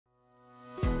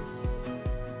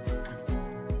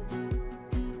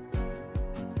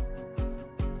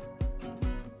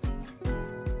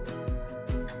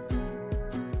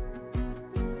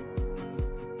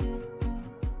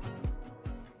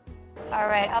All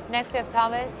right, up next we have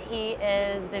Thomas. He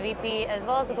is the VP as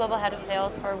well as the Global Head of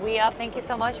Sales for VEUP. Thank you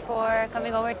so much for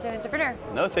coming over to Entrepreneur.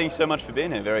 No, thank you so much for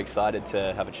being here. Very excited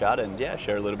to have a chat and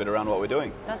share a little bit around what we're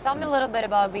doing. Now tell me a little bit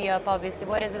about VEUP, obviously.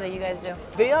 What is it that you guys do?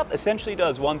 VEUP essentially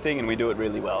does one thing and we do it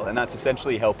really well, and that's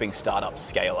essentially helping startups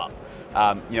scale up.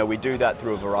 We do that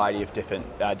through a variety of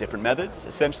different methods.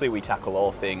 Essentially, we tackle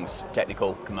all things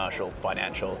technical, commercial,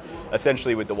 financial,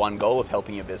 essentially with the one goal of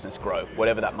helping your business grow,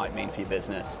 whatever that might mean for your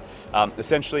business.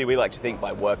 Essentially, we like to think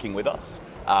by working with us,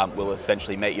 we'll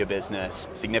essentially make your business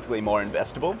significantly more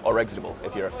investable or exitable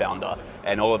if you're a founder.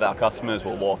 And all of our customers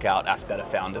will walk out as better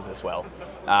founders as well.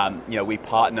 We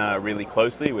partner really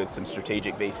closely with some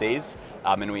strategic VCs,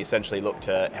 and we essentially look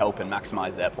to help and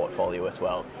maximize their portfolio as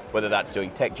well, whether that's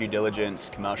doing tech due diligence,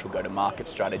 commercial go-to-market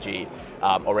strategy,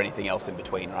 or anything else in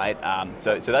between, right?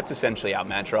 So that's essentially our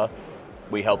mantra.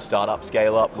 We help startups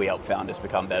scale up, we help founders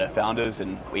become better founders,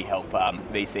 and we help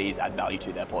VCs add value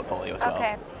to their portfolio as well.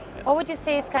 Okay. Yeah. What would you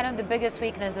say is kind of the biggest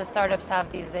weakness that startups have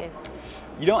these days?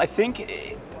 I think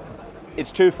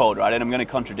it's twofold, right? And I'm going to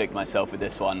contradict myself with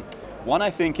this one. One,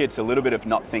 I think it's a little bit of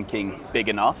not thinking big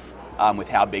enough with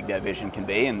how big their vision can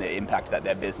be and the impact that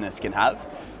their business can have.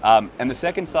 And the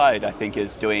second side, I think,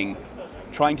 is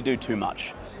trying to do too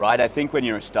much, right? I think when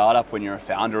you're a startup, when you're a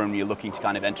founder and you're looking to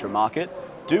kind of enter a market,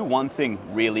 do one thing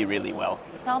really, really well.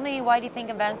 Tell me, why do you think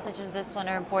events such as this one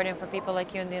are important for people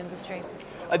like you in the industry?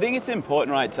 I think it's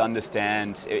important, right, to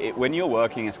understand when you're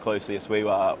working as closely as we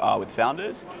are with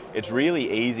founders, it's really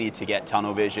easy to get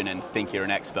tunnel vision and think you're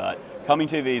an expert. Coming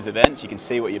to these events, you can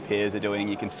see what your peers are doing,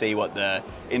 you can see what the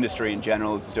industry in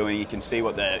general is doing, you can see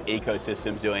what the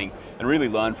ecosystem's doing, and really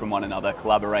learn from one another,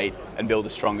 collaborate, and build a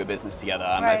stronger business together.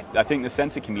 Right. I think the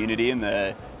sense of community in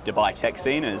the Dubai tech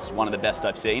scene is one of the best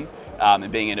I've seen,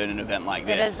 and being at an event like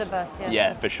this. It is the best, yes.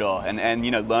 Yeah, for sure.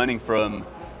 And learning from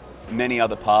many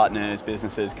other partners,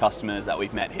 businesses, customers that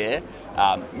we've met here,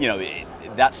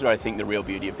 that's what I think the real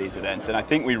beauty of these events. And I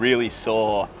think we really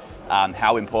saw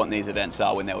how important these events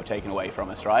are when they were taken away from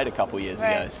us, right, a couple of years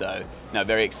ago. So,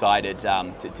 very excited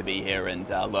to be here and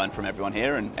learn from everyone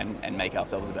here and make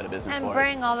ourselves a better business for it. And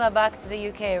bring all that back to the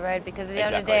UK, right? Because at the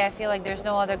end of the day, I feel like there's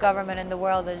no other government in the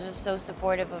world that's just so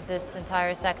supportive of this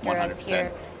entire sector 100%. as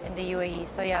here in the UAE.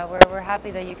 So yeah, we're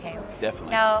happy that you came.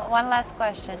 Definitely. Now, one last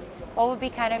question. What would be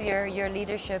kind of your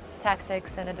leadership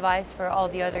tactics and advice for all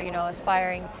the other,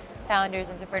 aspiring founders,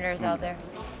 entrepreneurs out there?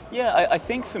 Yeah, I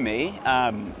think for me,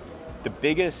 the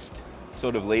biggest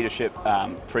sort of leadership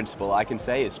principle I can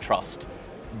say is trust.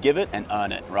 Give it and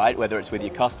earn it, right? Whether it's with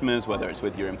your customers, whether it's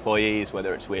with your employees,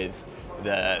 whether it's with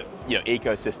the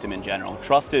ecosystem in general.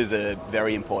 Trust is a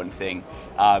very important thing.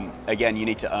 Again, you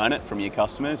need to earn it from your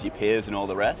customers, your peers, and all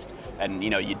the rest. And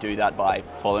you do that by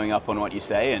following up on what you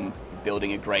say and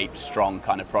building a great, strong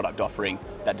kind of product offering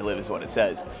that delivers what it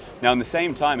says. Now, in the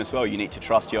same time as well, you need to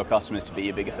trust your customers to be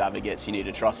your biggest advocates. You need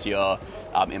to trust your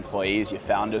employees, your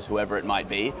founders, whoever it might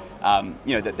be,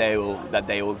 that they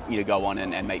will go on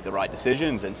and make the right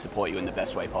decisions and support you in the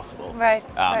best way possible. Right.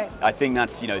 I think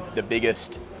that's the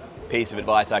biggest piece of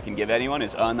advice I can give anyone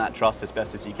is earn that trust as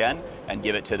best as you can and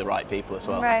give it to the right people as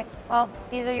well. Right. Well,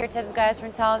 these are your tips, guys,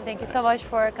 from Tom. Thank you so much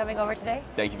for coming over today.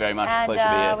 Thank you very much. And Pleasure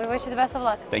to be here. we wish you the best of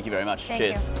luck. Thank you very much. Thank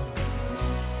Cheers. You.